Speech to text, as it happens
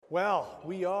Well,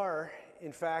 we are,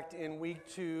 in fact, in week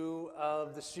 2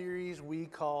 of the series we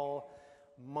call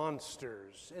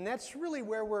Monsters. And that's really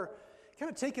where we're kind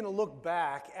of taking a look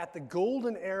back at the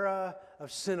golden era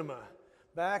of cinema,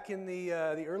 back in the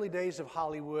early days of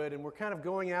Hollywood, and we're kind of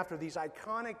going after these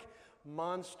iconic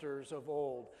monsters of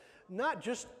old. Not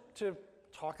just to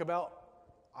talk about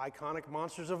iconic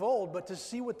monsters of old, but to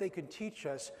see what they could teach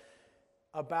us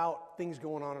about things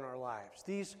going on in our lives.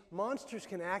 These monsters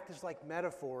can act as like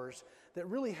metaphors that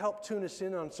really help tune us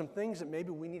in on some things that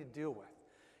maybe we need to deal with.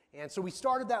 And so we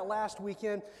started that last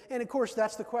weekend, and of course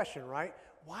that's the question, right?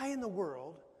 Why in the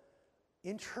world,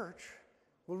 in church,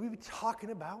 would we be talking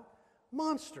about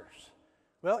monsters?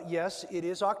 Well, yes, it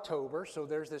is October, so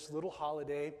there's this little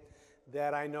holiday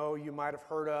that I know you might have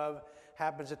heard of,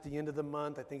 happens at the end of the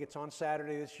month. I think it's on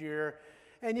Saturday this year.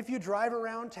 And if you drive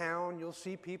around town, you'll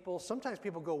see people, sometimes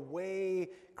people go way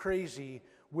crazy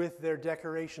with their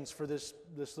decorations for this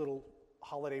little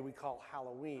holiday we call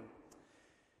Halloween.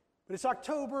 But it's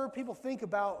October, people think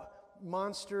about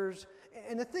monsters,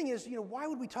 and the thing is, why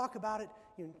would we talk about it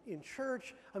in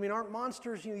church? I mean, aren't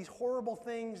monsters, these horrible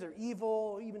things, they're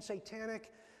evil, even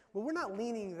satanic? Well, we're not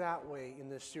leaning that way in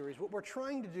this series. What we're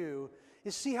trying to do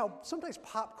is see how sometimes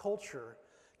pop culture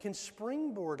can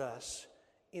springboard us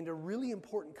into really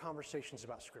important conversations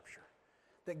about Scripture.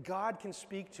 That God can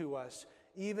speak to us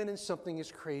even in something as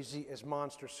crazy as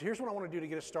monsters. So here's what I want to do to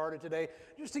get us started today,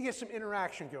 just to get some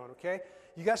interaction going, okay?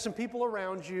 You got some people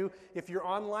around you. If you're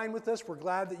online with us, we're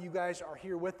glad that you guys are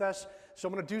here with us. So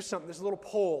I'm going to do something. There's a little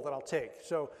poll that I'll take.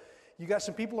 So you got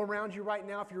some people around you right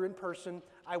now. If you're in person,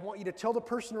 I want you to tell the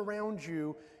person around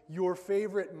you your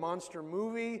favorite monster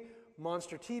movie,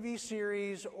 monster TV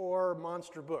series, or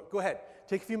monster book. Go ahead.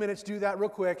 Take a few minutes, do that real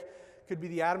quick. Could be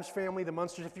the Addams Family, the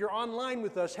Munsters. If you're online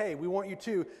with us, hey, we want you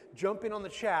to jump in on the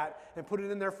chat and put it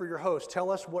in there for your host.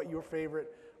 Tell us what your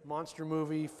favorite monster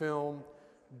movie, film,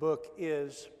 book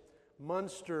is.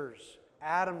 Munsters,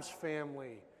 Addams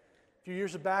Family. A few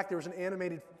years back, there was an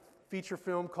animated feature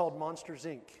film called Monsters,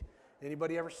 Inc.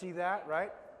 Anybody ever see that,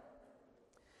 right?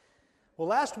 Well,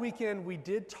 last weekend we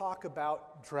did talk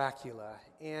about Dracula,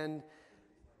 and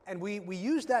we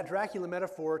used that Dracula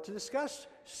metaphor to discuss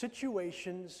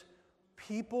situations,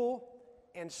 people,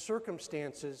 and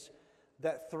circumstances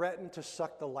that threaten to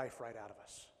suck the life right out of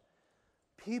us.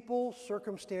 People,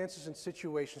 circumstances, and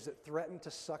situations that threaten to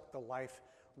suck the life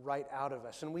right out of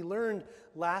us. And we learned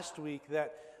last week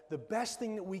that the best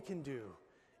thing that we can do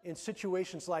in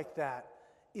situations like that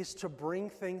is to bring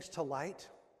things to light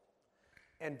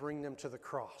and bring them to the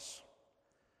cross.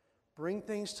 Bring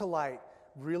things to light,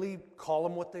 really call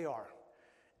them what they are.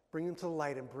 Bring them to the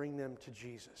light and bring them to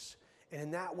Jesus. And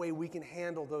in that way, we can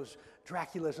handle those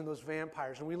Draculas and those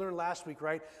vampires. And we learned last week,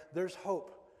 right? There's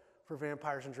hope for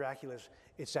vampires and Draculas.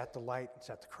 It's at the light, it's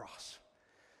at the cross.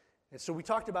 And so we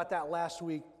talked about that last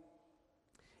week.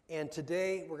 And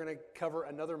today, we're going to cover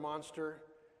another monster,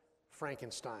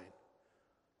 Frankenstein.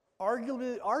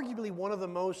 Arguably one of the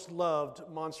most loved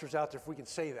monsters out there, if we can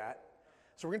say that.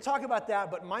 So we're going to talk about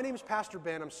that, but my name is Pastor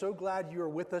Ben. I'm so glad you are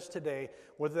with us today,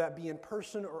 whether that be in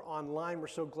person or online. We're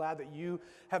so glad that you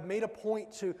have made a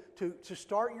point to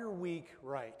start your week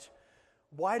right.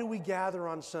 Why do we gather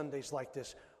on Sundays like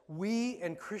this? We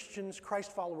and Christians,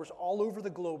 Christ followers all over the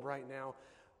globe right now,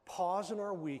 pause in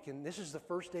our week, and this is the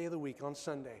first day of the week on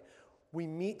Sunday. We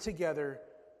meet together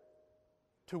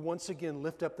to once again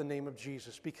lift up the name of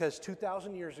Jesus. Because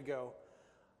 2,000 years ago,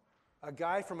 a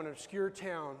guy from an obscure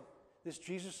town, this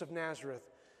Jesus of Nazareth,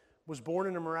 was born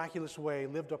in a miraculous way,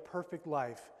 lived a perfect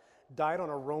life, died on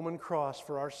a Roman cross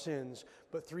for our sins,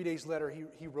 but 3 days later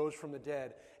he rose from the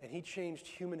dead, and he changed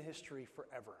human history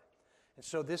forever. And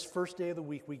so this first day of the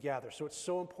week we gather. So it's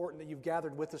so important that you've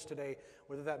gathered with us today,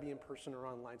 whether that be in person or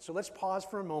online. So let's pause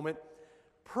for a moment,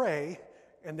 pray,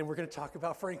 and then we're going to talk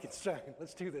about Frankenstein.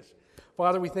 Let's do this.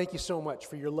 Father, we thank you so much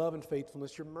for your love and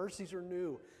faithfulness. Your mercies are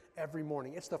new every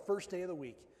morning. It's the first day of the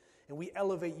week, and we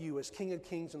elevate you as King of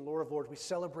Kings and Lord of Lords. We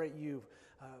celebrate you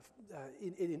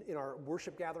in our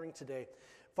worship gathering today.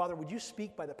 Father, would you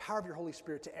speak by the power of your Holy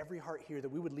Spirit to every heart here, that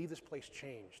we would leave this place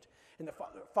changed. And that,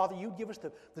 Father, you give us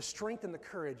the strength and the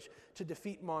courage to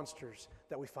defeat monsters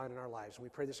that we find in our lives. And we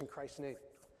pray this in Christ's name.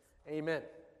 Amen.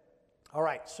 All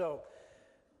right, so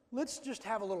let's just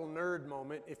have a little nerd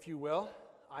moment, if you will.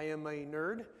 I am a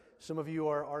nerd. Some of you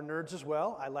are nerds as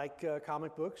well. I like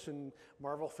comic books and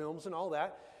Marvel films and all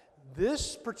that.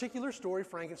 This particular story,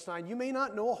 Frankenstein, you may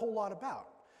not know a whole lot about.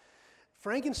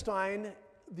 Frankenstein,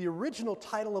 the original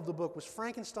title of the book was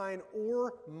Frankenstein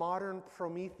or Modern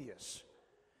Prometheus.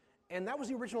 And that was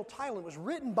the original title. It was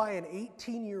written by an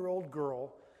 18-year-old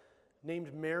girl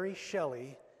named Mary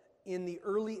Shelley in the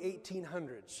early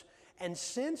 1800s. And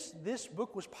since this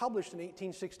book was published in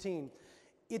 1816,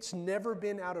 it's never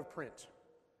been out of print.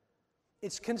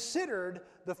 It's considered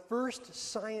the first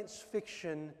science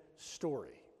fiction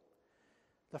story.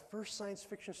 The first science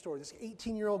fiction story. This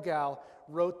 18-year-old gal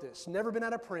wrote this, never been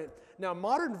out of print. Now,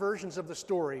 modern versions of the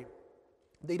story,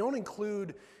 they don't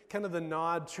include kind of the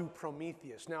nod to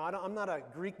Prometheus. Now, I'm not a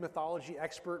Greek mythology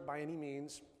expert by any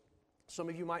means. Some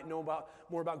of you might know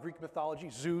more about Greek mythology,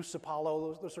 Zeus,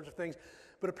 Apollo, those sorts of things.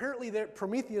 But apparently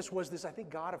Prometheus was this, I think,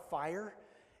 god of fire,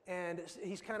 and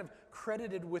he's kind of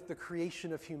credited with the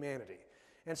creation of humanity.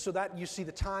 And so that you see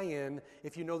the tie-in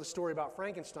if you know the story about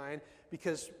Frankenstein,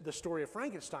 because the story of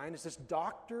Frankenstein is this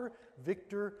Dr.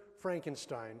 Victor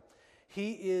Frankenstein.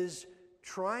 He is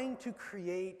trying to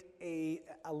create a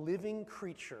living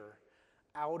creature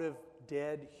out of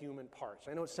dead human parts.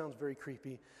 I know it sounds very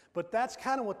creepy, but that's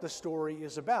kind of what the story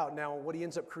is about. Now, what he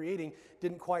ends up creating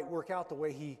didn't quite work out the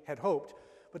way he had hoped,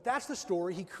 but that's the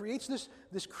story. He creates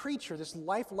this creature, this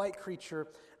lifelike creature,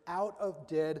 out of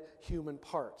dead human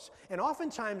parts. And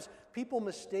oftentimes, people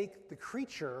mistake the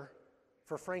creature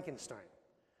for Frankenstein,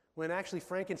 when actually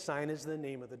Frankenstein is the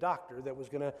name of the doctor that was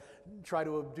going to try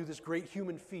to do this great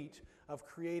human feat of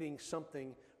creating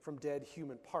something from dead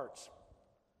human parts.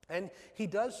 And he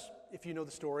does, if you know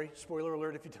the story, spoiler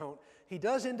alert if you don't, he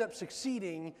does end up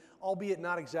succeeding, albeit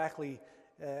not exactly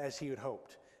as he had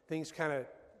hoped. Things kind of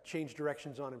change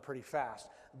directions on him pretty fast.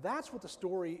 That's what the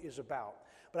story is about.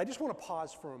 But I just want to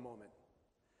pause for a moment.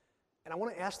 And I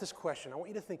want to ask this question. I want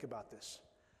you to think about this.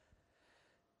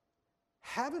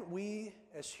 Haven't we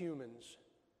as humans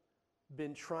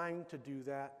been trying to do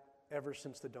that ever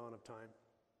since the dawn of time?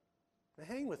 Now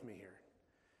hang with me here.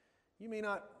 You may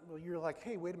not, well, you're like,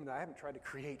 hey, wait a minute, I haven't tried to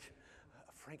create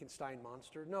a Frankenstein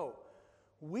monster. No,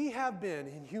 we have been,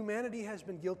 and humanity has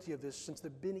been guilty of this since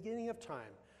the beginning of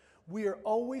time. We are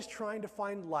always trying to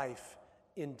find life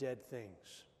in dead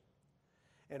things.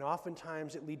 And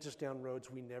oftentimes it leads us down roads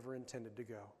we never intended to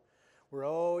go. We're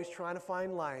always trying to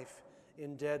find life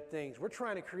in dead things. We're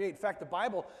trying to create, in fact, the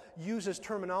Bible uses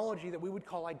terminology that we would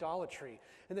call idolatry.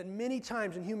 And that many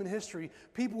times in human history,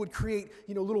 people would create,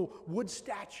 little wood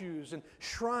statues and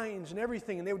shrines and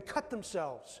everything, and they would cut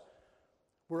themselves.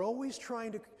 We're always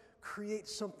trying to create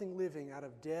something living out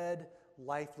of dead,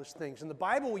 lifeless things. And the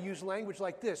Bible will use language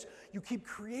like this. You keep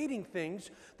creating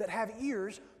things that have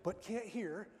ears but can't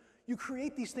hear. You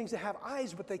create these things that have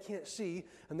eyes but they can't see,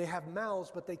 and they have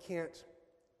mouths but they can't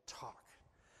talk.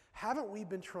 Haven't we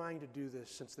been trying to do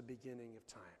this since the beginning of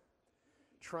time?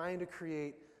 Trying to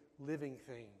create living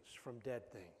things from dead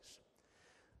things.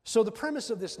 So the premise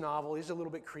of this novel is a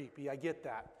little bit creepy, I get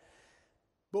that.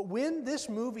 But when this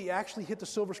movie actually hit the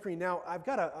silver screen, now I've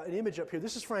got an image up here.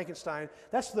 This is Frankenstein.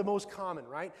 That's the most common,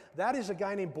 right? That is a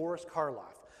guy named Boris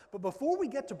Karloff. But before we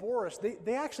get to Boris,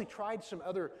 they actually tried some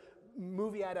other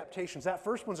movie adaptations. That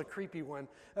first one's a creepy one.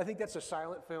 I think that's a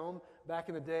silent film back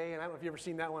in the day, and I don't know if you've ever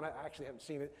seen that one. I actually haven't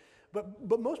seen it.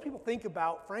 But most people think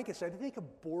about Frankenstein, they think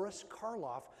of Boris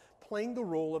Karloff playing the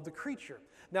role of the creature.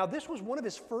 Now, this was one of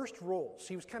his first roles.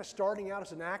 He was kind of starting out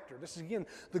as an actor. This is, again,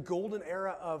 the golden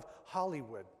era of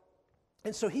Hollywood.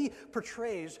 And so he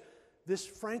portrays this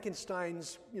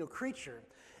Frankenstein's, creature.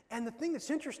 And the thing that's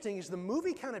interesting is the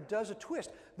movie kind of does a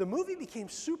twist. The movie became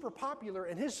super popular,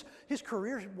 and his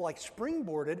career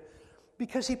springboarded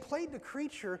because he played the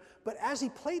creature, but as he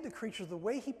played the creature, the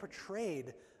way he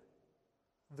portrayed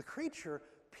the creature,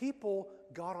 people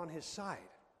got on his side.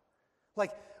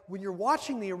 Like, when you're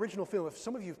watching the original film, if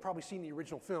some of you have probably seen the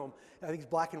original film, I think it's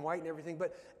black and white and everything,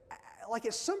 but like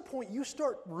at some point you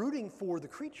start rooting for the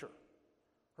creature,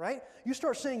 right? You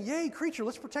start saying, yay, creature,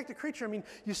 let's protect the creature. I mean,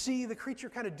 you see the creature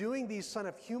kind of doing these kind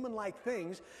of human-like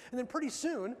things, and then pretty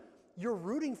soon you're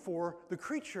rooting for the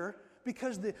creature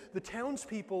because the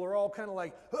townspeople are all kind of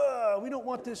like, we don't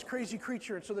want this crazy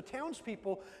creature. And so the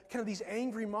townspeople, kind of these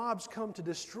angry mobs, come to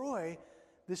destroy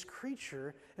this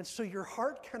creature, and so your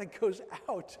heart kind of goes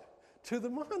out to the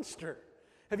monster.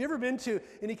 Have you ever been to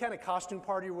any kind of costume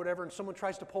party or whatever, and someone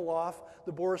tries to pull off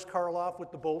the Boris Karloff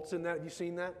with the bolts in that? Have you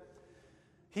seen that?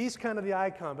 He's kind of the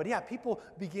icon. But yeah, people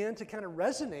began to kind of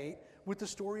resonate with the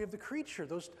story of the creature,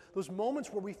 those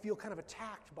moments where we feel kind of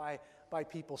attacked by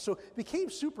people. So it became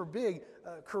super big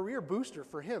career booster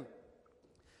for him.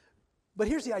 But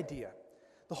here's the idea.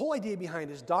 The whole idea behind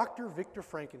it is Dr. Victor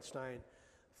Frankenstein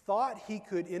thought he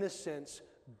could, in a sense,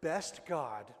 best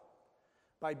God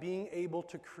by being able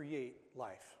to create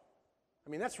life.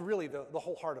 I mean, that's really the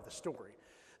whole heart of the story.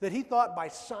 That he thought by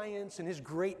science and his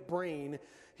great brain,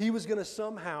 he was going to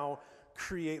somehow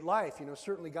create life.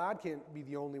 Certainly God can't be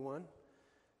the only one.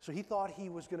 So he thought he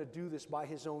was going to do this by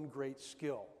his own great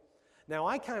skill. Now,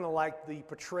 I kind of like the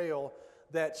portrayal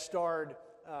that starred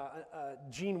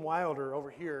Gene Wilder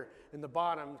over here in the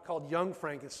bottom called Young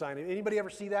Frankenstein. Anybody ever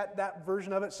see that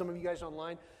version of it? Some of you guys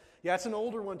online? Yeah, it's an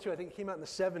older one too. I think it came out in the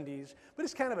 70s, but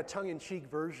it's kind of a tongue-in-cheek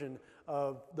version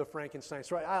of the Frankenstein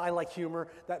story. I like humor.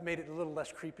 That made it a little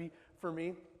less creepy for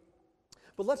me.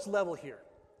 But let's level here.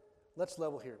 Let's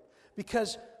level here.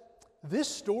 Because this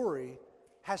story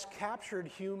has captured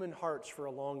human hearts for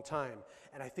a long time,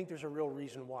 and I think there's a real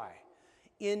reason why.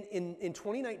 In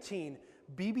 2019,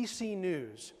 BBC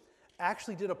News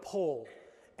actually did a poll,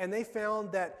 and they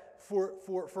found that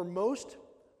for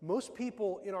most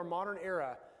people in our modern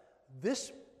era,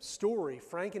 this story,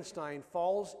 Frankenstein,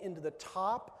 falls into the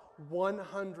top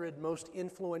 100 most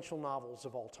influential novels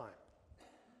of all time.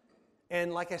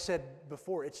 And like I said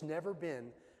before, it's never been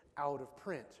out of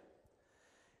print.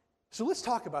 So let's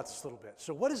talk about this a little bit.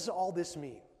 So what does all this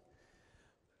mean?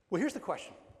 Well, here's the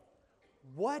question.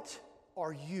 What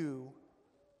are you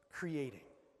creating?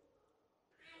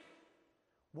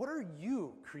 What are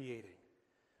you creating?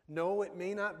 No, it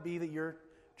may not be that you're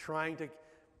trying to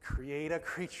create a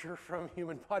creature from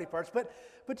human body parts, but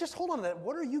just hold on to that.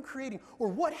 What are you creating? Or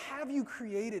what have you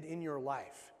created in your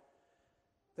life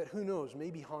that, who knows,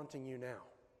 may be haunting you now?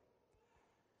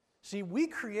 See, we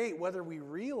create whether we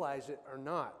realize it or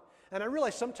not. And I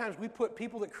realize sometimes we put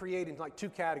people that create in like two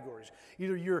categories.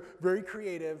 Either you're very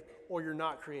creative or you're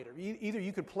not creative. Either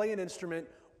you can play an instrument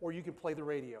or you can play the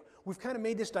radio. We've kind of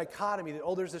made this dichotomy that,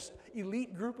 there's this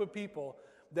elite group of people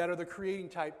that are the creating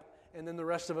type, and then the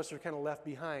rest of us are kind of left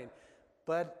behind.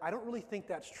 But I don't really think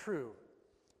that's true,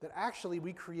 that actually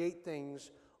we create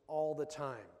things all the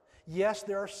time. Yes,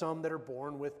 there are some that are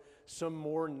born with some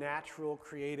more natural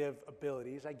creative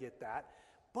abilities, I get that,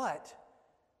 but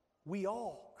we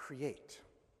all create,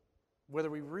 whether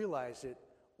we realize it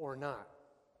or not.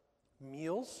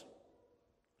 Meals,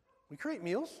 we create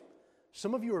meals.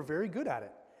 Some of you are very good at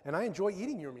it, and I enjoy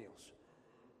eating your meals.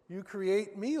 You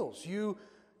create meals. You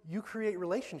create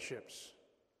relationships.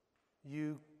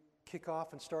 You kick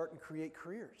off and start and create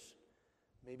careers.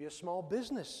 Maybe a small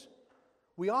business.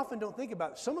 We often don't think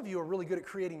about it. Some of you are really good at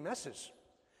creating messes.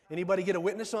 Anybody get a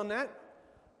witness on that?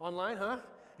 Online, huh?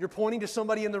 You're pointing to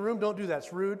somebody in the room. Don't do that.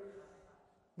 It's rude.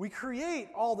 We create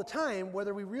all the time,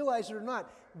 whether we realize it or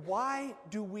not. Why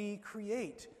do we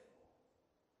create?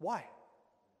 Why?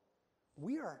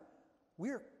 We are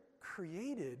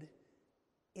created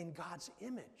in God's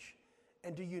image.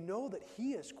 And do you know that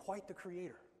He is quite the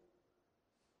creator?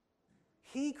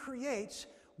 He creates.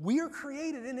 We are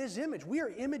created in His image. We are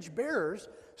image bearers.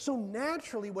 So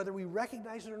naturally, whether we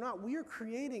recognize it or not, we are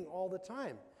creating all the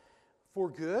time. For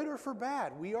good or for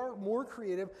bad, we are more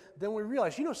creative than we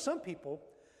realize. You know, some people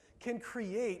can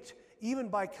create even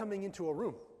by coming into a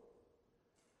room.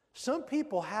 Some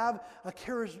people have a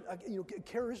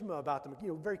charisma about them,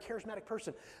 very charismatic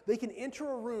person. They can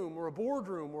enter a room or a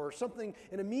boardroom or something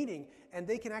in a meeting, and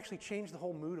they can actually change the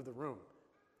whole mood of the room.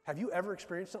 Have you ever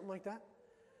experienced something like that?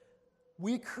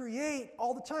 We create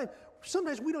all the time.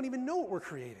 Sometimes we don't even know what we're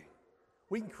creating.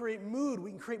 We can create mood, we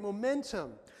can create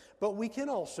momentum, but we can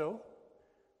also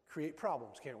create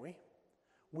problems, can't we?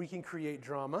 We can create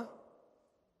drama.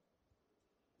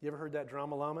 You ever heard that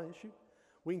drama llama issue?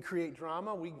 We can create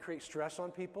drama, we can create stress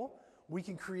on people, we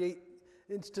can create,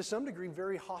 to some degree,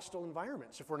 very hostile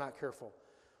environments if we're not careful.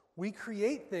 We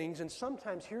create things, and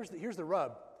sometimes, here's the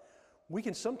rub, we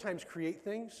can sometimes create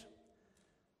things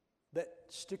that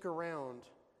stick around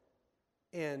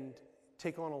and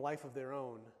take on a life of their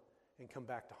own and come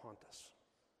back to haunt us.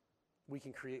 We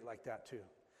can create like that too.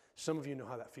 Some of you know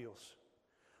how that feels.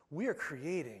 We are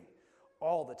creating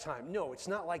all the time. No, it's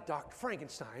not like Dr.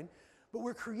 Frankenstein, but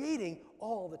we're creating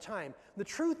all the time. The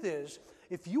truth is,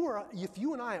 if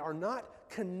you and I are not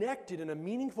connected in a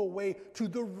meaningful way to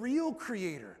the real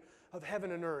creator of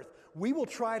heaven and earth, we will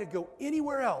try to go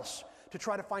anywhere else to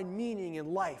try to find meaning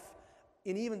in life,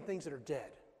 in even things that are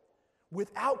dead.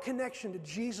 Without connection to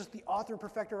Jesus, the author and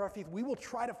perfecter of our faith, we will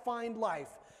try to find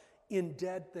life in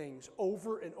dead things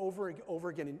over and over and over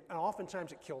again, and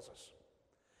oftentimes it kills us.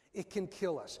 It can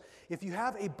kill us. If you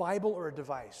have a Bible or a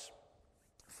device,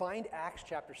 find Acts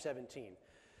chapter 17.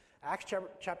 Acts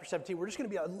chapter 17, we're just going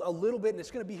to be a little bit, and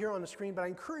it's going to be here on the screen, but I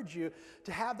encourage you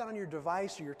to have that on your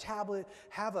device or your tablet,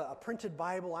 have a printed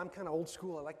Bible. I'm kind of old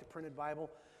school. I like the printed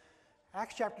Bible.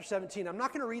 Acts chapter 17. I'm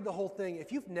not going to read the whole thing.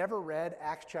 If you've never read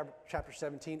Acts chapter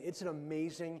 17, it's an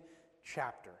amazing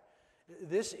chapter.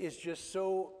 This is just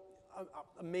so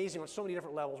amazing on so many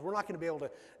different levels. We're not going to be able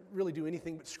to really do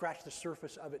anything but scratch the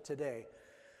surface of it today.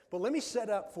 But let me set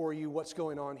up for you what's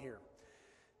going on here.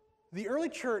 The early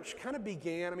church kind of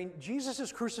began,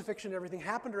 Jesus' crucifixion and everything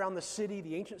happened around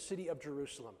the ancient city of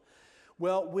Jerusalem.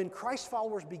 Well, when Christ's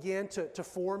followers began to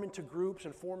form into groups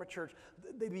and form a church,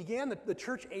 the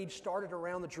church age started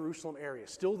around the Jerusalem area,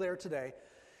 still there today.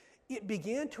 It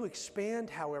began to expand,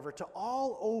 however, to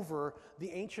all over the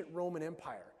ancient Roman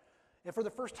Empire. And for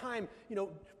the first time,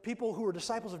 people who were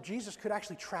disciples of Jesus could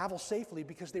actually travel safely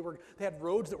because they had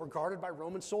roads that were guarded by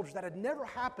Roman soldiers. That had never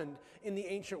happened in the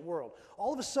ancient world.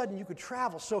 All of a sudden, you could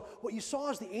travel. So what you saw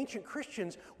is the ancient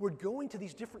Christians were going to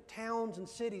these different towns and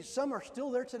cities. Some are still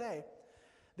there today.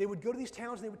 They would go to these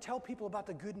towns and they would tell people about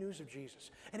the good news of Jesus.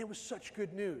 And it was such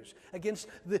good news against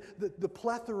the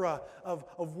plethora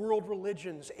of world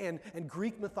religions and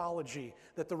Greek mythology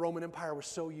that the Roman Empire was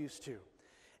so used to.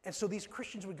 And so these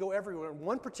Christians would go everywhere.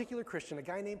 One particular Christian, a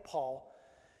guy named Paul,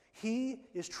 he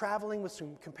is traveling with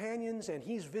some companions and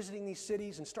he's visiting these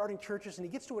cities and starting churches, and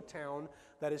he gets to a town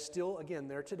that is still, again,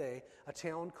 there today, a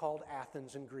town called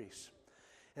Athens in Greece.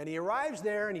 And he arrives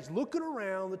there and he's looking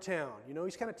around the town.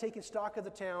 He's kind of taking stock of the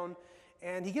town,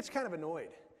 and he gets kind of annoyed.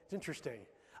 It's interesting.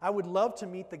 I would love to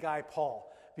meet the guy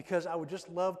Paul, because I would just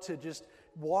love to just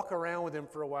walk around with him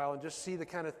for a while and just see the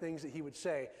kind of things that he would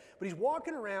say. But he's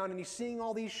walking around and he's seeing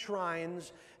all these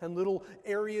shrines and little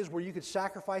areas where you could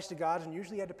sacrifice to gods, and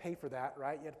usually you had to pay for that,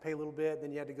 right? You had to pay a little bit,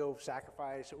 then you had to go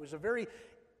sacrifice. It was a very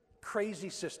crazy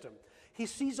system. He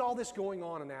sees all this going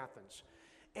on in Athens.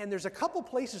 And there's a couple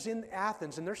places in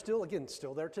Athens, and they're still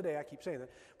there today, I keep saying that,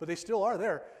 but they still are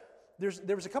there.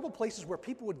 There was a couple places where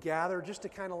people would gather just to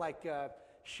kind of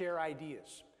share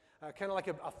ideas. Kind of like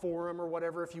a forum or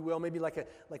whatever, if you will, maybe like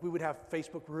we would have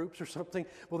Facebook groups or something.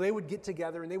 Well, they would get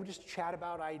together and they would just chat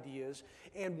about ideas.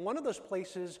 And one of those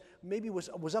places maybe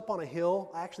was up on a hill.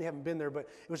 I actually haven't been there, but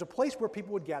it was a place where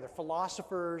people would gather,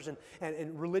 philosophers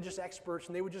and religious experts,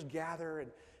 and they would just gather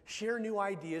and share new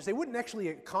ideas. They wouldn't actually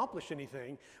accomplish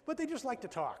anything, but they just like to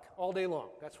talk all day long.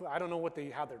 That's what I don't know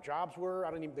how their jobs were.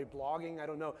 They blogging. I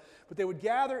don't know, but they would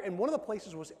gather, and one of the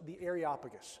places was the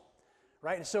Areopagus.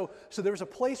 Right? And so there was a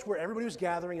place where everybody was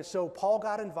gathering, and so Paul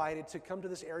got invited to come to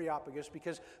this Areopagus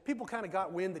because people kind of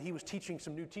got wind that he was teaching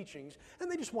some new teachings, and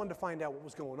they just wanted to find out what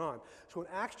was going on. So in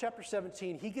Acts chapter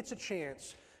 17, he gets a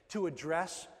chance to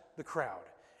address the crowd.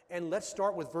 And let's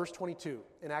start with verse 22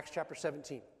 in Acts chapter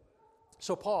 17.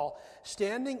 So Paul,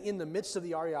 standing in the midst of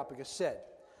the Areopagus, said,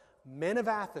 "Men of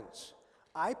Athens,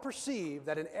 I perceive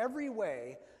that in every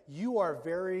way you are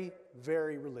very,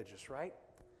 very religious," right?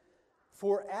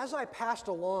 "For as I passed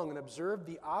along and observed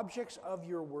the objects of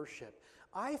your worship,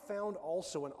 I found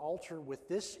also an altar with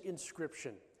this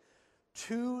inscription,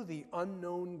 'To the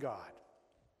unknown God.'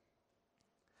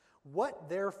 What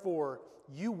therefore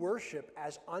you worship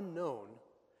as unknown,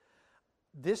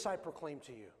 this I proclaim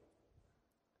to you.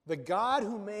 The God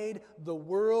who made the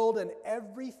world and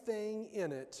everything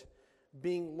in it,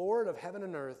 being Lord of heaven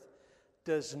and earth,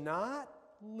 does not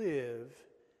live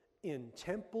in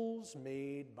temples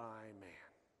made by man.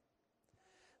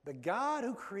 The God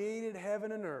who created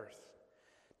heaven and earth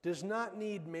does not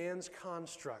need man's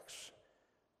constructs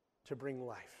to bring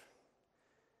life.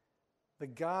 The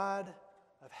God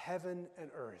of heaven and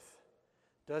earth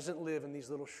doesn't live in these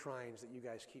little shrines that you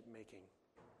guys keep making.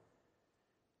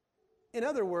 In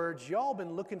other words, y'all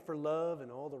been looking for love in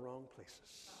all the wrong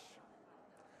places.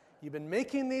 You've been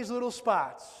making these little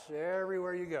spots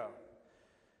everywhere you go.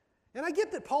 And I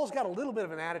get that Paul's got a little bit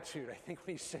of an attitude, I think,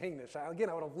 when he's saying this. Again,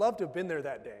 I would have loved to have been there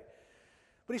that day.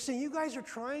 But he's saying, you guys are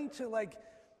trying to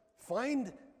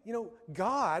find,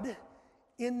 God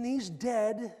in these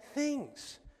dead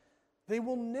things. They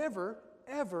will never,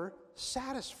 ever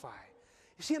satisfy.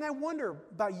 You see, and I wonder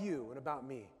about you and about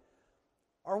me.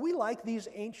 Are we like these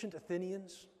ancient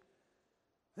Athenians?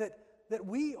 That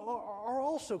we are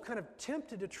also kind of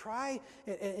tempted to try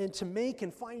and to make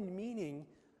and find meaning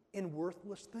in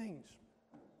worthless things?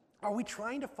 Are we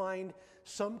trying to find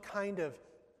some kind of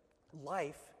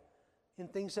life in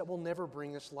things that will never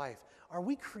bring us life? Are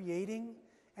we creating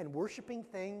and worshiping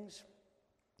things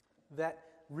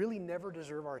that really never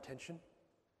deserve our attention?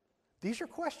 These are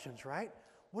questions, right?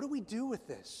 What do we do with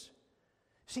this?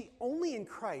 See, only in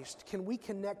Christ can we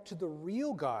connect to the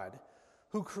real God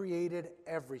who created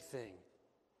everything.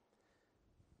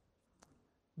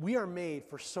 We are made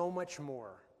for so much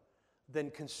more than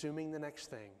consuming the next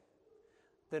thing,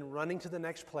 than running to the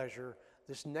next pleasure,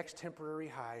 this next temporary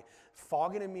high,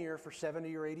 fogging a mirror for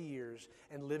 70 or 80 years,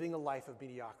 and living a life of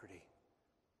mediocrity.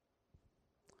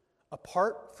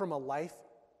 Apart from a life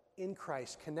in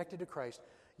Christ, connected to Christ,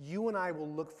 you and I will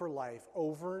look for life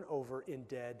over and over in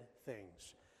dead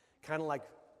things. Kind of like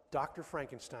Dr.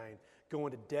 Frankenstein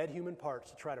going to dead human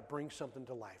parts to try to bring something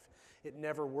to life. It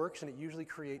never works, and it usually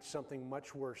creates something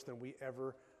much worse than we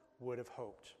ever would have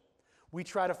hoped. We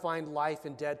try to find life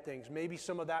in dead things. Maybe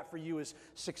some of that for you is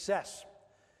success.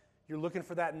 You're looking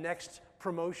for that next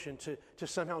promotion to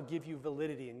somehow give you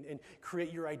validity and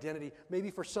create your identity. Maybe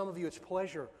for some of you it's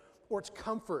pleasure or it's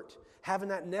comfort, having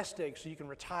that nest egg so you can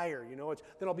retire.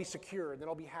 Then I'll be secure, and then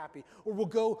I'll be happy. Or we'll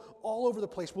go all over the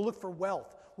place. We'll look for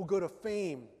wealth. We'll go to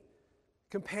fame,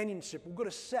 companionship. We'll go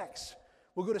to sex.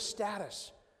 We'll go to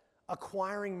status,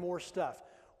 acquiring more stuff.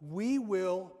 We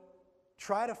will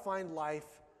try to find life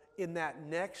in that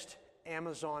next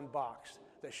Amazon box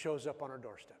that shows up on our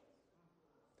doorstep.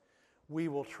 We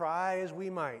will try as we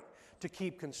might to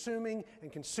keep consuming,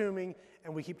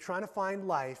 and we keep trying to find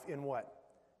life in what?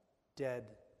 Dead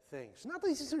things. Not that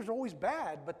these things are always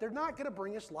bad, but they're not going to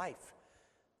bring us life.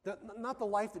 Not the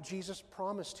life that Jesus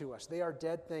promised to us. They are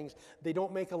dead things. They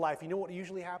don't make a life. You know what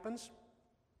usually happens?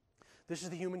 This is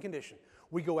the human condition.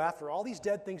 We go after all these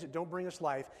dead things that don't bring us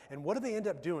life, and what do they end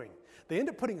up doing? They end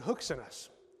up putting hooks in us.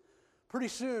 Pretty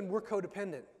soon, we're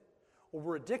codependent, or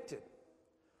we're addicted,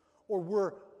 or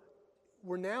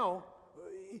we're now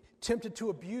tempted to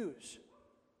abuse,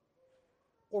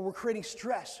 or we're creating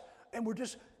stress, and we're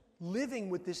just living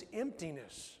with this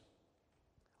emptiness.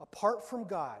 Apart from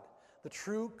God, the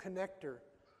true connector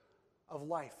of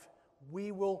life,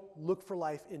 we will look for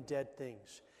life in dead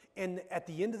things. And at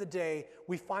the end of the day,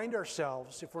 we find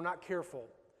ourselves, if we're not careful,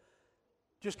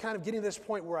 just kind of getting to this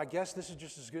point where I guess this is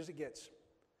just as good as it gets.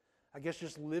 I guess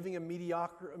just living a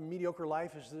mediocre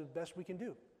life is the best we can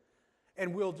do.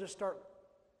 And we'll just start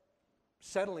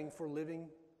settling for living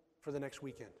for the next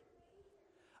weekend.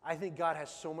 I think God has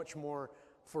so much more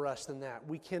for us than that.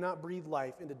 We cannot breathe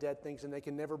life into dead things, and they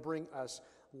can never bring us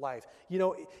life.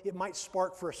 It might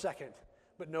spark for a second,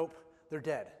 but nope, they're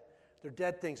dead. They're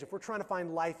dead things. If we're trying to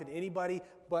find life in anybody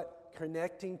but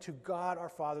connecting to God our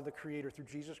Father, the Creator, through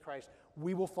Jesus Christ,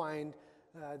 we will find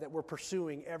that we're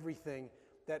pursuing everything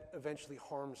that eventually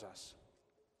harms us.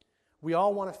 We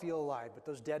all want to feel alive, but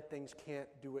those dead things can't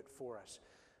do it for us.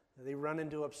 They run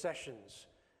into obsessions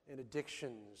and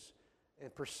addictions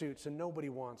and pursuits, and nobody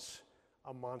wants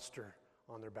a monster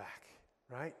on their back,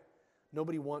 right?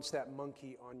 Nobody wants that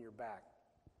monkey on your back.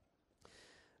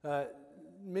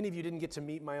 Many of you didn't get to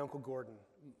meet my Uncle Gordon.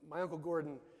 My Uncle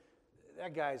Gordon,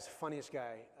 that guy's the funniest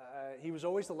guy. He was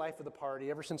always the life of the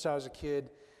party ever since I was a kid.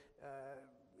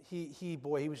 He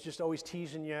was just always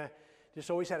teasing you, just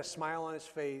always had a smile on his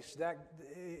face.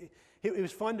 It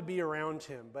was fun to be around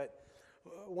him. But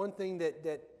one thing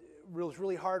that was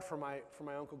really hard for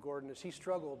my Uncle Gordon is he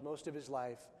struggled most of his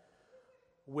life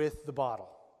with the bottle.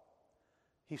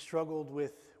 He struggled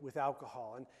with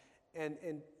alcohol. And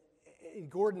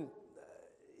Gordon,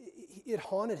 it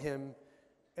haunted him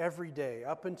every day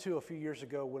up until a few years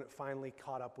ago when it finally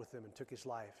caught up with him and took his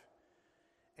life.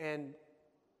 And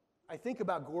I think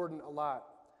about Gordon a lot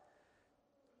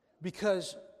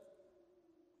because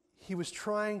he was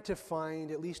trying to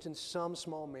find, at least in some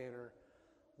small manner,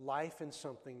 life in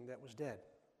something that was dead.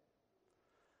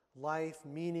 Life,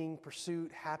 meaning,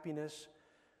 pursuit, happiness,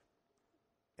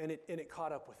 and it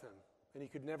caught up with him. And he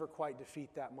could never quite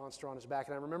defeat that monster on his back.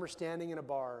 And I remember standing in a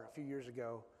bar a few years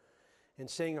ago and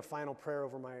saying a final prayer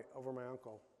over my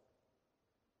uncle.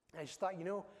 And I just thought,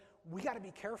 we got to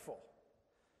be careful.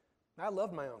 And I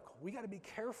love my uncle. We got to be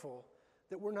careful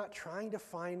that we're not trying to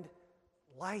find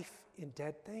life in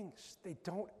dead things. They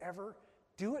don't ever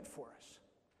do it for us.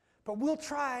 But we'll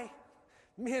try.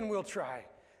 Man, we'll try.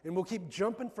 And we'll keep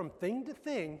jumping from thing to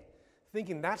thing,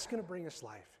 thinking that's going to bring us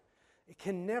life. It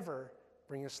can never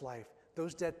bring us life.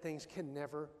 Those dead things can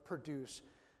never produce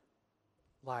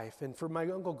life. And for my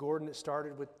Uncle Gordon, it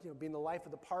started with being the life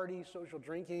of the party, social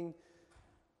drinking.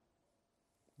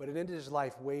 But it ended his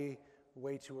life way,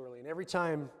 way too early. And every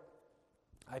time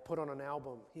I put on an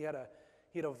album, he had a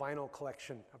vinyl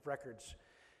collection of records.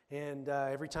 And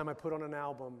every time I put on an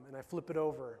album and I flip it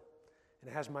over and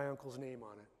it has my uncle's name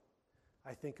on it,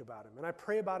 I think about him. And I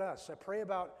pray about us. I pray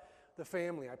about the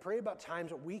family. I pray about times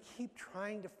that we keep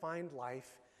trying to find life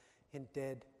in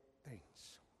dead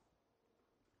things.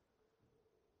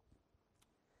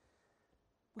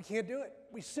 We can't do it.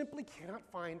 We simply cannot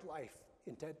find life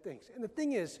in dead things. And the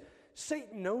thing is,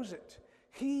 Satan knows it.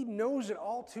 He knows it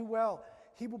all too well.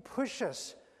 He will push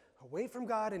us away from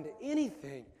God into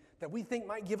anything that we think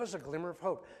might give us a glimmer of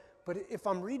hope. But if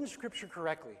I'm reading Scripture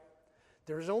correctly,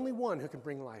 there is only one who can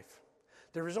bring life.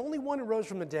 There is only one who rose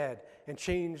from the dead and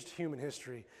changed human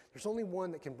history. There's only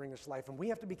one that can bring us life, and we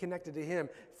have to be connected to him.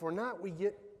 If we're not, we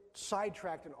get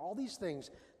sidetracked in all these things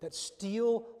that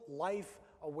steal life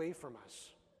away from us.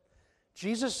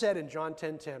 Jesus said in John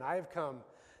 10:10, I have come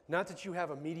not that you have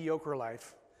a mediocre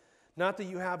life, not that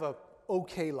you have a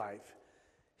okay life.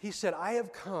 He said, I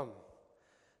have come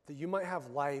that you might have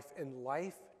life and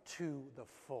life to the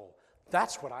full.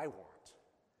 That's what I want.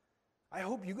 I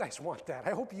hope you guys want that.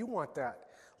 I hope you want that.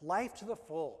 Life to the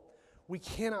full. We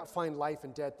cannot find life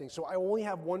in dead things. So I only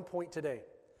have one point today.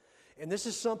 And this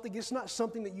is something, it's not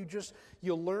something that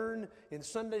you learn in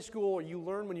Sunday school or you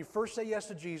learn when you first say yes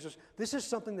to Jesus. This is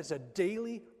something that's a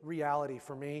daily reality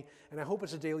for me, and I hope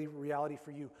it's a daily reality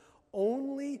for you.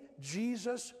 Only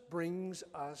Jesus brings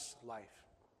us life.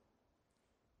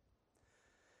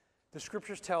 The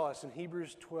scriptures tell us in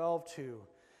Hebrews 12:2,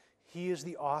 He is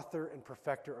the author and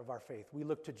perfecter of our faith. We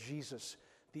look to Jesus,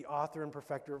 the author and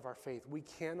perfecter of our faith. We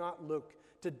cannot look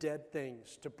to dead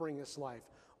things to bring us life.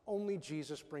 Only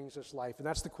Jesus brings us life. And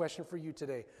that's the question for you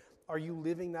today. Are you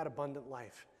living that abundant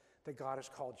life that God has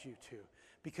called you to?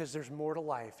 Because there's more to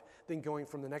life than going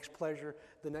from the next pleasure,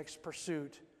 the next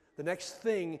pursuit, the next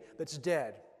thing that's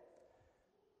dead.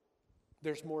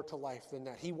 There's more to life than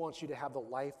that. He wants you to have the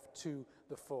life to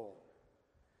the full.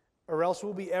 Or else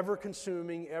we'll be ever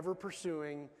consuming, ever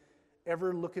pursuing,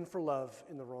 ever looking for love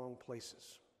in the wrong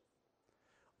places.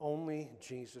 Only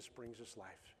Jesus brings us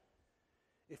life.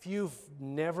 If you've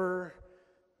never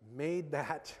made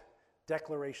that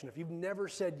declaration, if you've never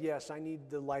said, yes, I need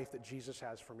the life that Jesus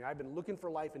has for me, I've been looking for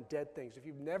life in dead things. If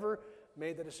you've never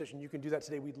made that decision, you can do that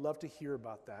today. We'd love to hear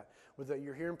about that. Whether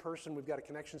you're here in person, we've got a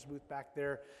connections booth back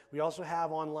there. We also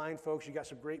have online folks. You got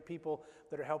some great people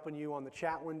that are helping you on the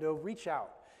chat window. Reach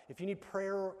out. If you need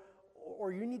prayer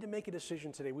or you need to make a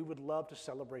decision today, we would love to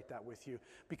celebrate that with you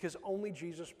because only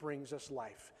Jesus brings us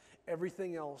life.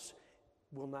 Everything else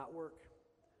will not work.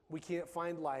 We can't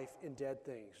find life in dead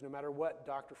things, no matter what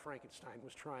Dr. Frankenstein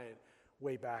was trying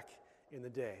way back in the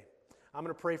day. I'm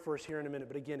going to pray for us here in a minute,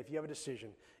 but again, if you have a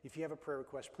decision, if you have a prayer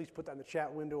request, please put that in the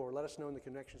chat window or let us know in the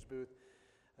connections booth.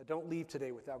 Don't leave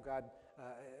today without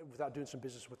doing some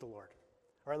business with the Lord.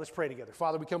 All right, let's pray together.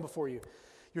 Father, we come before you.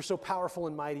 You're so powerful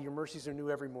and mighty. Your mercies are new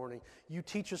every morning. You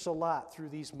teach us a lot through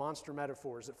these monster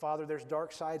metaphors. That, Father, there's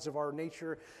dark sides of our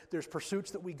nature. There's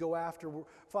pursuits that we go after.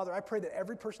 Father, I pray that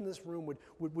every person in this room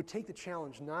would take the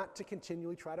challenge not to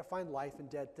continually try to find life in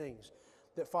dead things.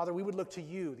 That, Father, we would look to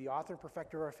you, the author and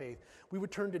perfecter of our faith. We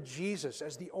would turn to Jesus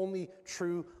as the only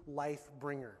true life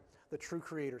bringer, the true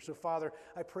creator. So, Father,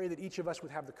 I pray that each of us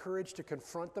would have the courage to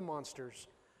confront the monsters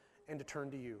and to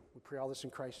turn to you. We pray all this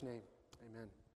in Christ's name. Amen.